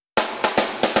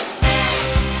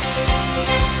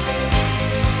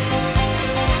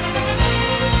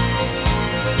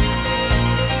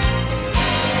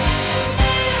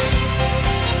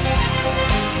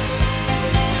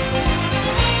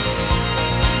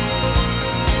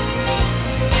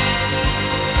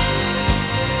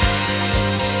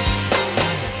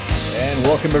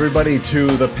Welcome, everybody, to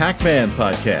the PAC-Man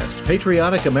podcast,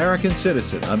 Patriotic American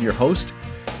Citizen. I'm your host,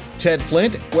 Ted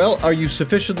Flint. Well, are you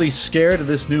sufficiently scared of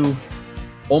this new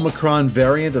Omicron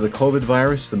variant of the COVID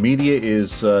virus? The media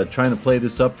is trying to play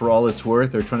this up for all it's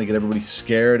worth. They're trying to get everybody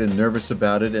scared and nervous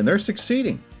about it, and they're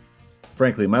succeeding.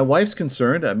 Frankly, my wife's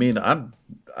concerned. I mean, I'm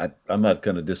not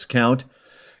going to discount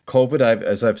COVID.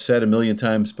 As I've said a million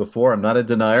times before, I'm not a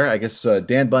denier. I guess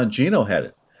Dan Bongino had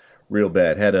it real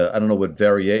bad. I don't know what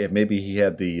variant. Maybe he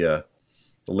had the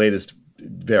latest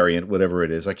variant, whatever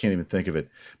it is. I can't even think of it.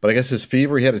 But I guess his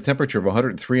fever, he had a temperature of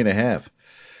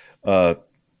 103.5.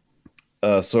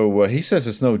 So he says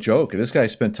it's no joke. This guy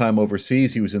spent time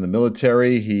overseas. He was in the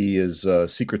military. He is a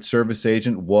Secret Service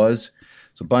agent,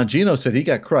 So Bongino said he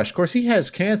got crushed. Of course, he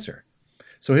has cancer.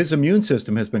 So his immune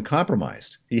system has been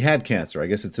compromised. He had cancer. I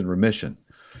guess it's in remission.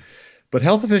 But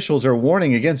health officials are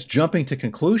warning against jumping to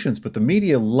conclusions, but the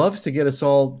media loves to get us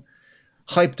all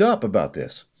hyped up about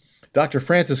this. Dr.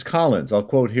 Francis Collins, I'll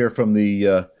quote here from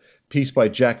the piece by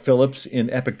Jack Phillips in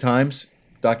Epoch Times.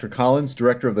 Dr. Collins,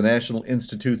 director of the National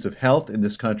Institutes of Health in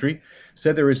this country,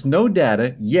 said there is no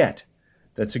data yet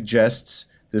that suggests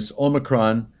this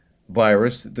Omicron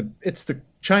virus, it's the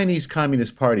Chinese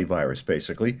Communist Party virus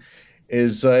basically,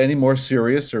 is any more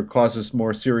serious or causes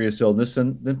more serious illness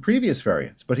than previous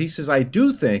variants. But he says, I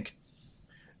do think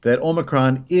that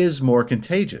Omicron is more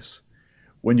contagious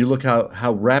when you look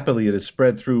how rapidly it has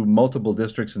spread through multiple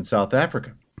districts in South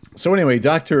Africa. So anyway,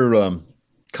 Dr.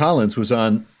 Collins was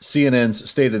on CNN's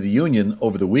State of the Union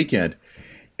over the weekend,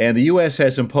 and the U.S.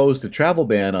 has imposed a travel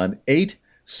ban on 8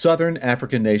 southern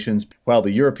African nations, while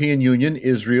the European Union,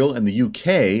 Israel, and the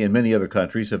U.K. and many other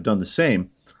countries have done the same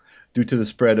due to the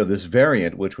spread of this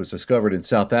variant, which was discovered in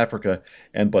South Africa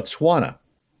and Botswana.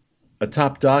 A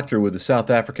top doctor with the South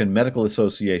African Medical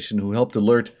Association who helped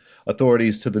alert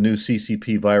authorities to the new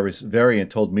CCP virus variant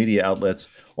told media outlets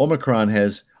Omicron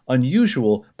has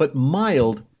unusual but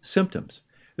mild symptoms.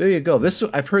 There you go.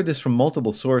 I've heard this from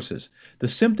multiple sources. The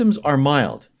symptoms are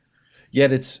mild,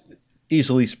 yet it's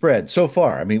easily spread so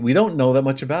far. I mean, we don't know that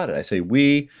much about it. I say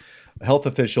we, health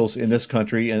officials in this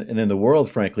country and in the world,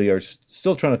 frankly, are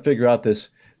still trying to figure out this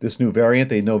new variant.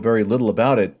 They know very little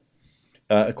about it.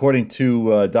 According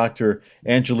to Dr.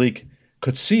 Angelique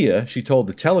Coetzee, she told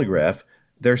The Telegraph,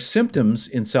 their symptoms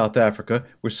in South Africa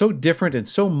were so different and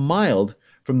so mild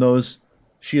from those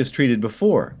she has treated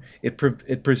before.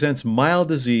 It presents mild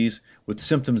disease with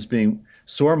symptoms being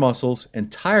sore muscles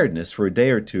and tiredness for a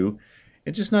day or two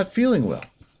and just not feeling well.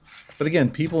 But again,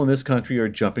 people in this country are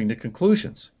jumping to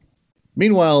conclusions.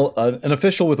 Meanwhile, an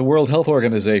official with the World Health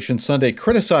Organization Sunday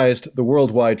criticized the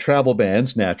worldwide travel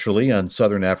bans, naturally, on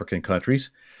southern African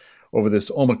countries over this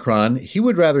Omicron. He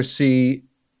would rather see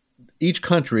each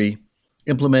country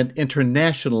implement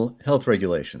international health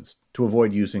regulations to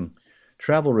avoid using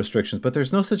travel restrictions. But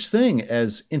there's no such thing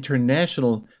as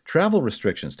international travel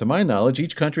restrictions. To my knowledge,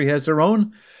 each country has their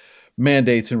own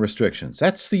mandates and restrictions.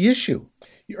 That's the issue.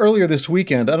 Earlier this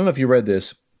weekend, I don't know if you read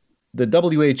this, the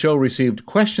WHO received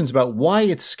questions about why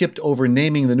it skipped over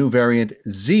naming the new variant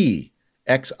XI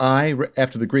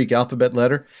after the Greek alphabet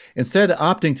letter, instead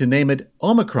opting to name it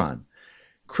Omicron.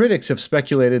 Critics have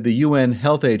speculated the UN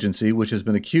Health Agency, which has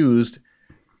been accused,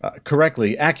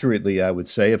 accurately, I would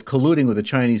say, of colluding with the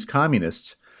Chinese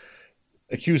communists,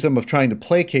 accused them of trying to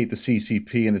placate the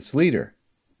CCP and its leader.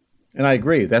 And I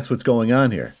agree, that's what's going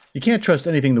on here. You can't trust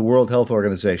anything the World Health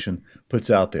Organization puts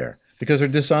out there because they're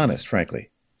dishonest, frankly.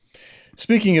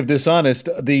 Speaking of dishonest,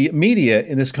 the media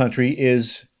in this country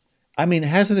has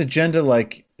an agenda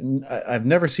like I've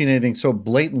never seen anything so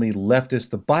blatantly leftist.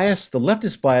 The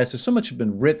leftist bias, there's so much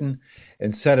been written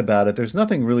and said about it. There's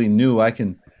nothing really new I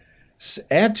can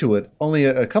add to it, only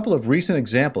a couple of recent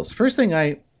examples. First thing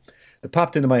that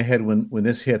popped into my head when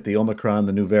this hit, the Omicron,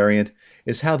 the new variant,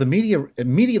 is how the media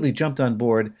immediately jumped on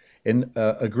board and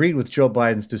agreed with Joe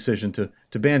Biden's decision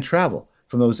to ban travel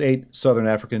from those 8 southern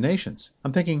African nations.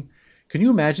 I'm thinking, can you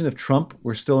imagine if Trump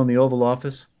were still in the Oval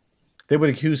Office? They would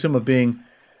accuse him of being,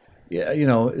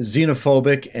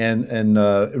 xenophobic and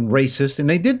racist, and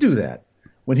they did do that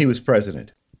when he was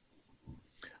president.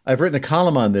 I've written a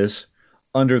column on this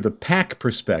under the PAC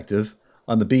perspective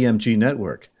on the BMG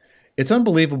network. It's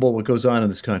unbelievable what goes on in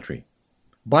this country.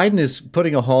 Biden is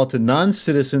putting a halt to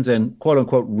non-citizens and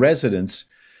quote-unquote residents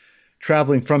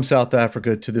traveling from South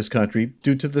Africa to this country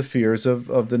due to the fears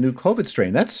of the new COVID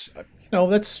strain. That's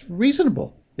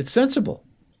reasonable. It's sensible.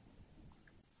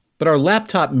 But our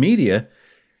laptop media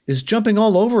is jumping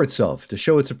all over itself to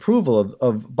show its approval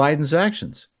of Biden's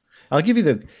actions. I'll give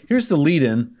you here's the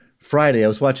lead-in. Friday, I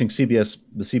was watching the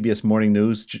CBS Morning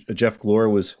News. Jeff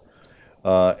Glor was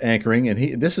anchoring,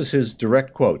 and this is his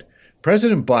direct quote.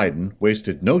 President Biden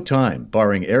wasted no time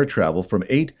barring air travel from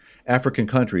 8 African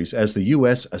countries as the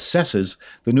U.S. assesses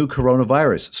the new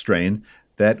coronavirus strain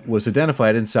that was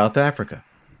identified in South Africa.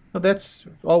 Well, that's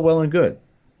all well and good.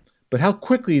 But how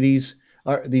quickly these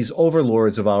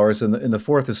overlords of ours in the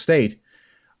Fourth Estate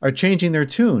are changing their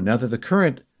tune now that the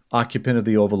current occupant of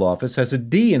the Oval Office has a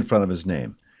D in front of his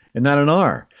name and not an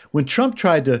R. When Trump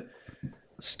tried to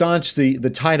staunch the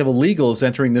tide of illegals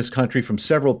entering this country from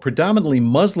several predominantly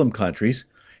Muslim countries,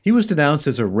 he was denounced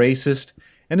as a racist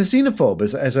and a xenophobe,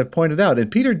 as I pointed out. And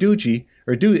Peter Ducey,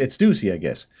 it's Ducey, I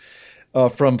guess,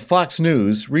 from Fox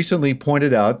News recently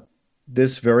pointed out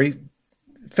this very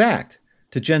fact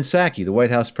to Jen Psaki, the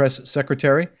White House press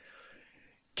secretary.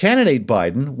 Candidate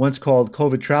Biden once called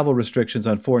COVID travel restrictions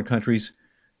on foreign countries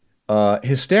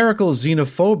hysterical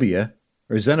xenophobia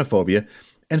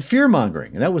and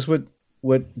fear-mongering. And that was what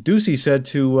Ducey said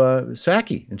to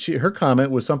Psaki. And her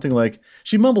comment was something like,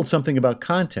 she mumbled something about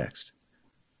context.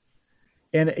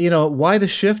 And, why the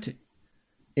shift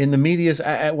in the media's,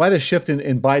 why the shift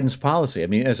in Biden's policy? I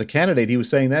mean, as a candidate, he was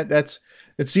saying it's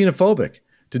xenophobic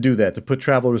to do that, to put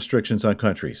travel restrictions on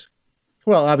countries.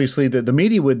 Well, obviously, the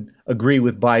media would agree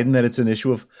with Biden that it's an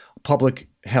issue of public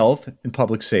health and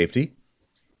public safety.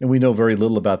 And we know very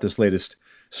little about this latest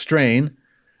strain.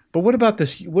 But what about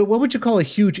this? What would you call a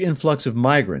huge influx of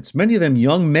migrants? Many of them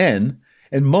young men,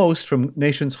 and most from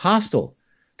nations hostile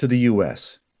to the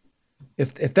U.S.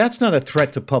 If that's not a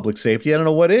threat to public safety, I don't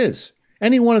know what is.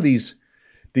 Any one of these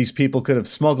people could have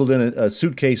smuggled in a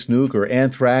suitcase nuke or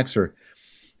anthrax or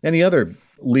any other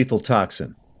lethal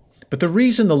toxin. But the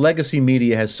reason the legacy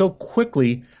media has so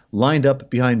quickly lined up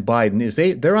behind Biden is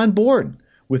they're on board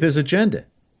with his agenda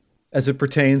as it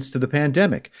pertains to the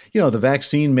pandemic. The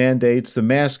vaccine mandates, the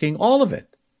masking, all of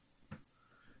it.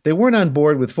 They weren't on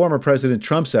board with former President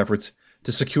Trump's efforts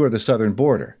to secure the southern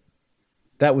border.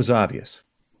 That was obvious.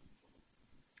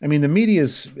 I mean, the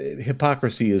media's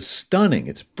hypocrisy is stunning.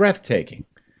 It's breathtaking,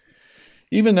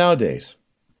 even nowadays.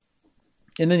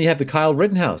 And then you have the Kyle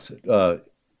Rittenhouse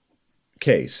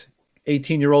case.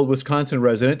 18-year-old Wisconsin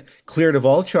resident cleared of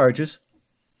all charges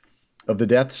of the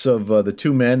deaths of the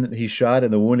 2 men he shot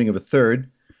and the wounding of a third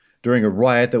during a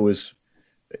riot that was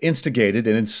instigated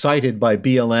and incited by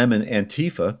BLM and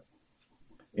Antifa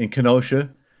in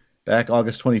Kenosha back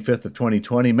August 25th of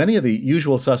 2020. Many of the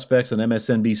usual suspects on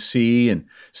MSNBC and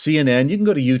CNN, you can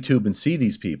go to YouTube and see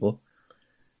these people.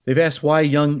 They've asked why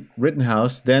young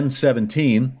Rittenhouse, then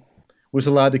 17, was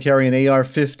allowed to carry an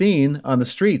AR-15 on the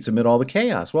streets amid all the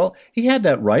chaos. Well, he had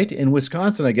that right. In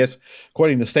Wisconsin, I guess,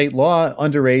 according to state law,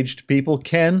 underage people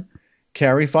can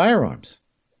carry firearms.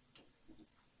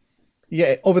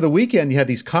 Yeah, over the weekend, you had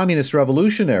these communist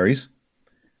revolutionaries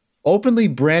openly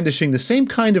brandishing the same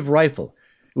kind of rifle.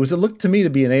 It looked to me to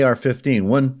be an AR-15,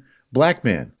 one black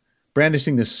man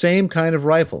brandishing the same kind of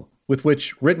rifle with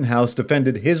which Rittenhouse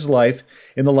defended his life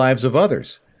and the lives of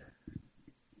others.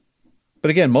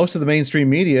 But again, most of the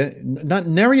mainstream media,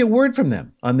 nary a word from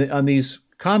them on these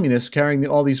communists carrying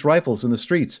all these rifles in the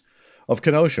streets of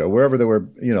Kenosha, wherever they were,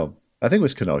 I think it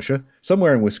was Kenosha,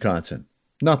 somewhere in Wisconsin.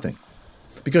 Nothing.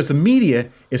 Because the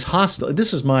media is hostile.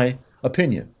 This is my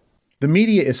opinion. The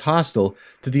media is hostile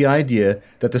to the idea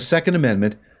that the Second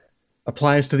Amendment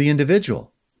applies to the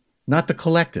individual, not the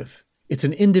collective. It's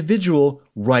an individual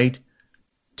right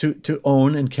to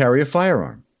own and carry a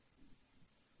firearm.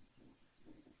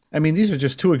 I mean, these are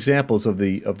just 2 examples of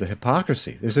the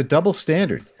hypocrisy. There's a double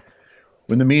standard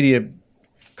when the media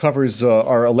covers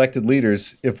our elected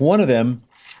leaders. If one of them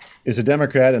is a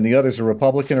Democrat and the other's a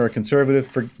Republican or a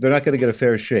conservative, they're not going to get a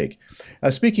fair shake.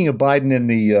 Speaking of Biden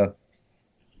and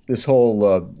this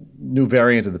whole new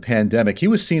variant of the pandemic, he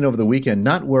was seen over the weekend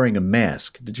not wearing a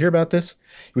mask. Did you hear about this?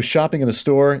 He was shopping in a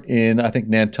store in, I think,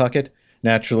 Nantucket,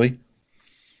 naturally.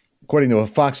 According to a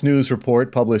Fox News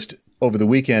report published over the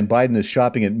weekend, Biden is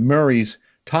shopping at Murray's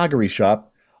Toggery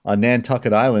Shop on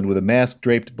Nantucket Island with a mask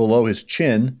draped below his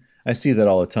chin. I see that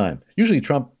all the time. Usually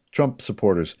Trump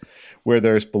supporters wear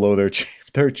theirs below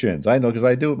their chins. I know because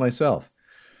I do it myself.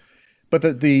 But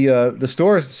the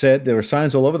store said there were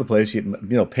signs all over the place.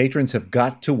 Patrons have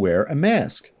got to wear a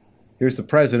mask. Here's the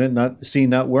president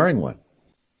not wearing one.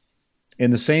 In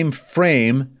the same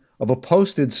frame of a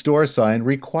posted store sign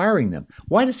requiring them.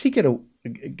 Why does he get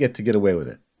to get away with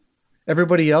it?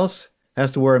 Everybody else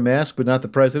has to wear a mask, but not the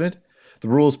president. The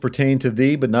rules pertain to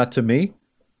thee, but not to me.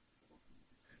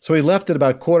 So he left at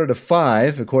about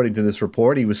 4:45, according to this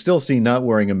report. He was still seen not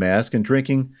wearing a mask and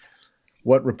drinking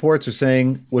what reports are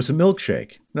saying was a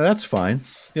milkshake. Now, that's fine.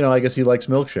 I guess he likes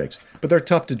milkshakes. But they're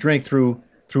tough to drink through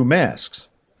masks.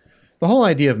 The whole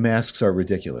idea of masks are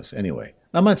ridiculous anyway.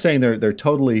 I'm not saying they're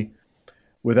totally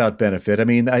without benefit. I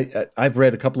mean, I've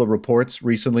read a couple of reports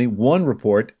recently. One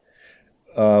report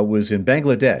was in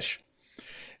Bangladesh,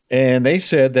 and they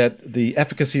said that the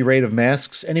efficacy rate of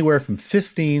masks anywhere from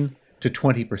 15 to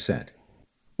 20%.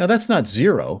 Now, that's not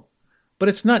zero, but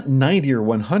it's not 90 or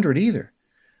 100 either.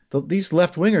 These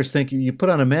left-wingers think you put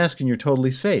on a mask and you're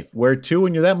totally safe. Wear two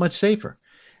and you're that much safer.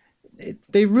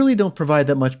 They really don't provide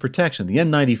that much protection. The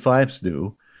N95s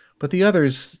do, but the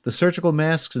others, the surgical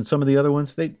masks and some of the other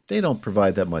ones, they don't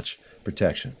provide that much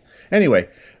protection. Anyway,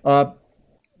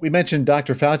 we mentioned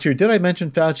Dr. Fauci. Did I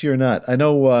mention Fauci or not? I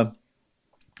know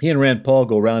he and Rand Paul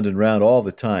go round and round all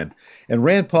the time. And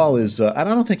Rand Paul is, I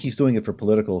don't think he's doing it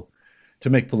to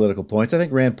make political points. I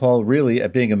think Rand Paul really,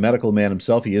 being a medical man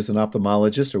himself, he is an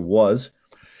ophthalmologist, or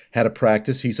had a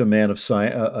practice. He's a man of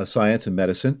science and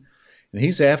medicine. And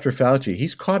he's after Fauci.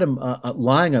 He's caught him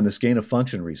lying on this gain of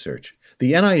function research.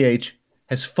 The NIH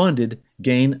has funded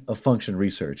gain of function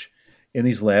research in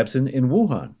these labs in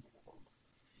Wuhan.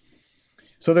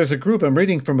 So there's a group, I'm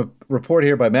reading from a report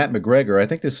here by Matt McGregor, I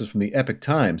think this is from the Epoch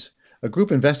Times, a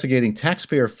group investigating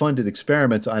taxpayer-funded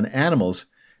experiments on animals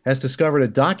has discovered a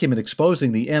document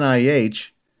exposing the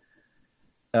NIH,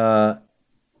 the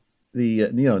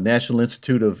National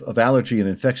Institute of Allergy and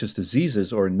Infectious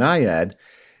Diseases, or NIAID.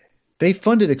 They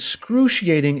funded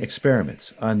excruciating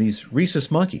experiments on these rhesus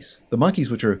monkeys. The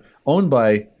monkeys, which are owned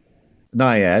by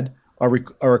NIAID,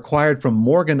 are acquired from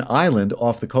Morgan Island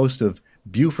off the coast of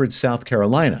Beaufort, South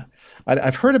Carolina.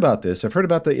 I've heard about this. I've heard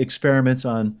about the experiments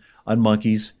on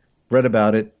monkeys, read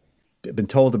about it, been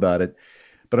told about it.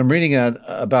 But I'm reading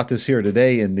about this here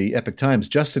today in the Epoch Times.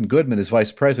 Justin Goodman is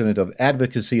vice president of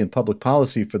advocacy and public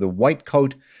policy for the White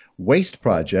Coat Waste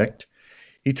Project.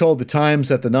 He told the Times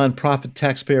that the nonprofit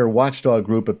taxpayer watchdog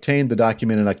group obtained the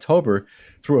document in October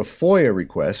through a FOIA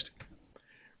request,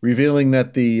 revealing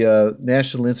that the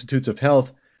National Institutes of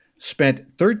Health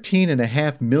spent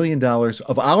 $13.5 million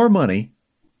of our money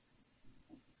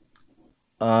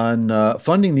on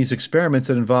funding these experiments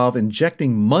that involve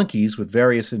injecting monkeys with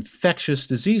various infectious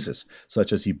diseases,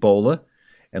 such as Ebola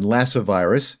and Lassa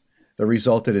virus, that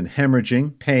resulted in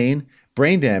hemorrhaging, pain,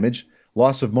 brain damage,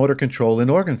 loss of motor control, and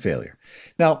organ failure.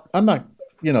 Now, I'm not,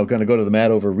 going to go to the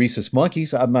mat over rhesus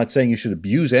monkeys. I'm not saying you should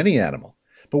abuse any animal.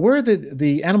 But where are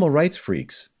the animal rights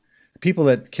freaks? People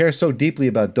that care so deeply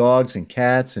about dogs and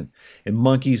cats and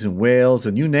monkeys and whales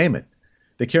and you name it.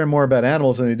 They care more about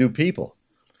animals than they do people,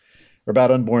 or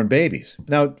about unborn babies.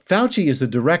 Now, Fauci is the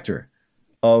director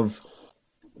of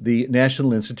the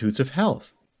National Institutes of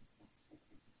Health,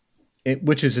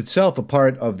 which is itself a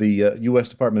part of the U.S.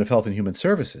 Department of Health and Human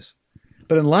Services.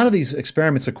 But in a lot of these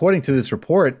experiments, according to this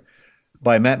report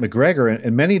by Matt McGregor,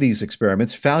 in many of these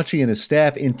experiments, Fauci and his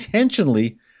staff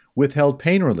intentionally withheld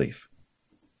pain relief.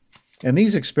 And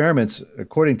these experiments,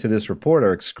 according to this report,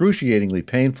 are excruciatingly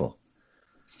painful.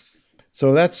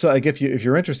 So that's, if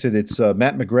you're interested, it's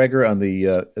Matt McGregor on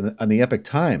the Epoch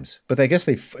Times. But I guess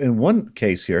they, in one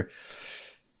case here,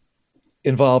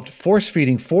 involved force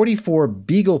feeding 44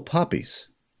 beagle puppies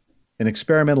an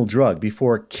experimental drug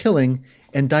before killing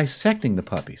and dissecting the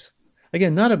puppies.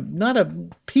 Again, not a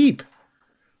peep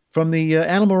from the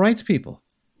animal rights people.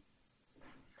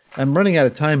 I'm running out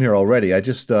of time here already.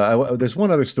 There's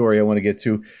one other story I want to get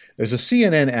to. There's a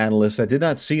CNN analyst. I did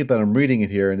not see it, but I'm reading it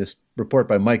here in this report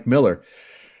by Mike Miller.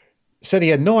 Said he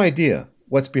had no idea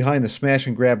what's behind the smash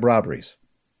and grab robberies.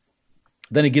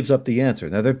 Then he gives up the answer.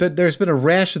 Now, there's been a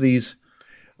rash of these,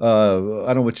 I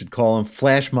don't know what you'd call them,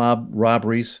 flash mob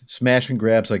robberies, smash and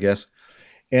grabs, I guess.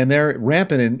 And they're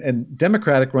rampant in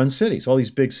Democratic-run cities, all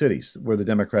these big cities where the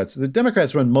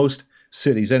Democrats run most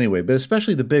cities anyway, but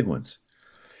especially the big ones.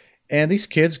 And these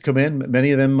kids come in,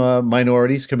 many of them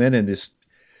minorities come in and just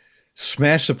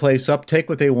smash the place up, take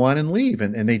what they want and leave.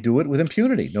 And they do it with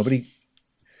impunity. Nobody,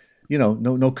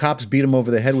 no cops beat them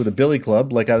over the head with a billy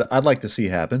club like I'd like to see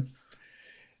happen.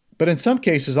 But in some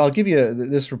cases, I'll give you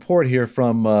this report here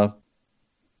from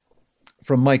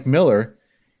Mike Miller.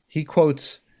 He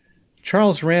quotes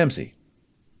Charles Ramsey.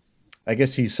 I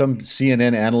guess he's some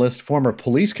CNN analyst, former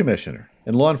police commissioner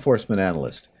and law enforcement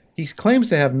analyst. He claims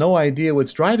to have no idea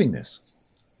what's driving this.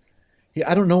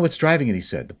 I don't know what's driving it, he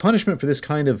said. The punishment for this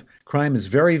kind of crime is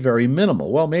very, very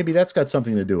minimal. Well, maybe that's got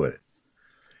something to do with it.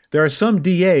 There are some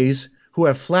DAs who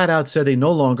have flat out said they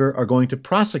no longer are going to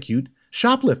prosecute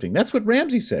shoplifting. That's what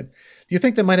Ramsey said. Do you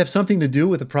think that might have something to do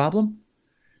with the problem?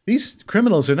 These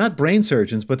criminals are not brain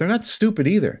surgeons, but they're not stupid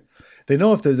either. They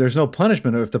know if there's no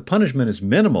punishment, or if the punishment is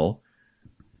minimal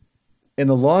and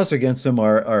the laws against them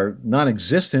are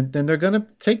non-existent, then they're going to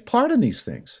take part in these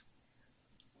things.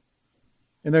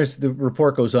 And the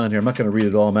report goes on here. I'm not going to read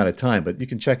it all. I'm out of time, but you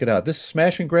can check it out. This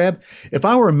smash and grab, if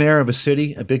I were a mayor of a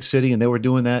city, a big city, and they were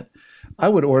doing that, I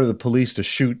would order the police to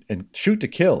shoot to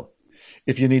kill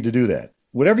if you need to do that.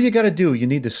 Whatever you got to do, you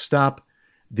need to stop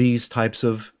these types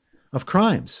of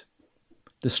crimes.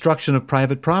 Destruction of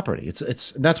private property. It's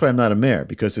and that's why I'm not a mayor,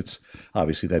 because it's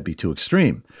obviously that'd be too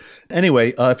extreme.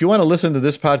 Anyway, if you want to listen to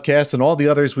this podcast and all the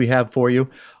others we have for you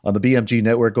on the BMG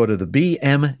Network, go to the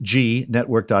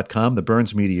BMGnetwork.com, the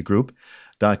Burns Media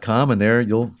Group.com, and there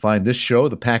you'll find this show,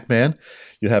 the PAC-Man.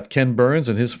 You'll have Ken Burns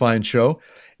and his fine show,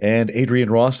 and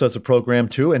Adrian Ross does a program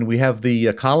too, and we have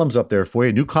the columns up there for you.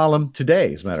 A new column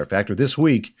today, as a matter of fact, or this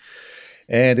week.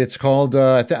 And it's called,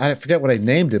 I forget what I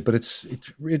named it, but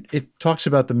it talks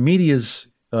about the media's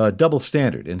double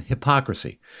standard and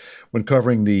hypocrisy when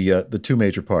covering the two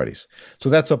major parties. So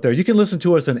that's up there. You can listen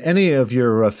to us on any of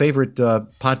your favorite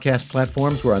podcast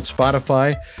platforms. We're on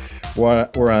Spotify.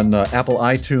 We're on Apple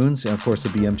iTunes, and, of course, the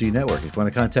BMG Network. If you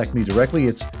want to contact me directly,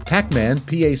 it's PAC-Man,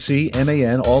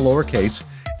 PACMAN, all lowercase,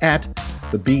 at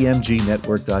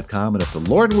thebmgnetwork.com. And if the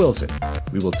Lord wills it,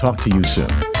 we will talk to you soon.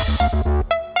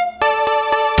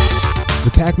 The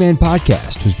PAC-Man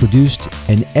podcast was produced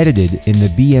and edited in the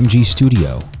BMG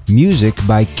studio. Music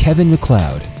by Kevin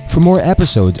MacLeod. For more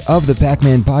episodes of the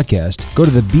PAC-Man podcast, go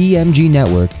to the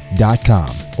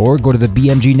BMGnetwork.com or go to the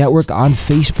BMG Network on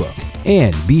Facebook.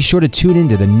 And be sure to tune in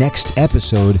to the next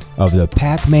episode of the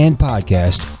PAC-Man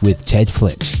podcast with Ted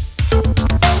Flint.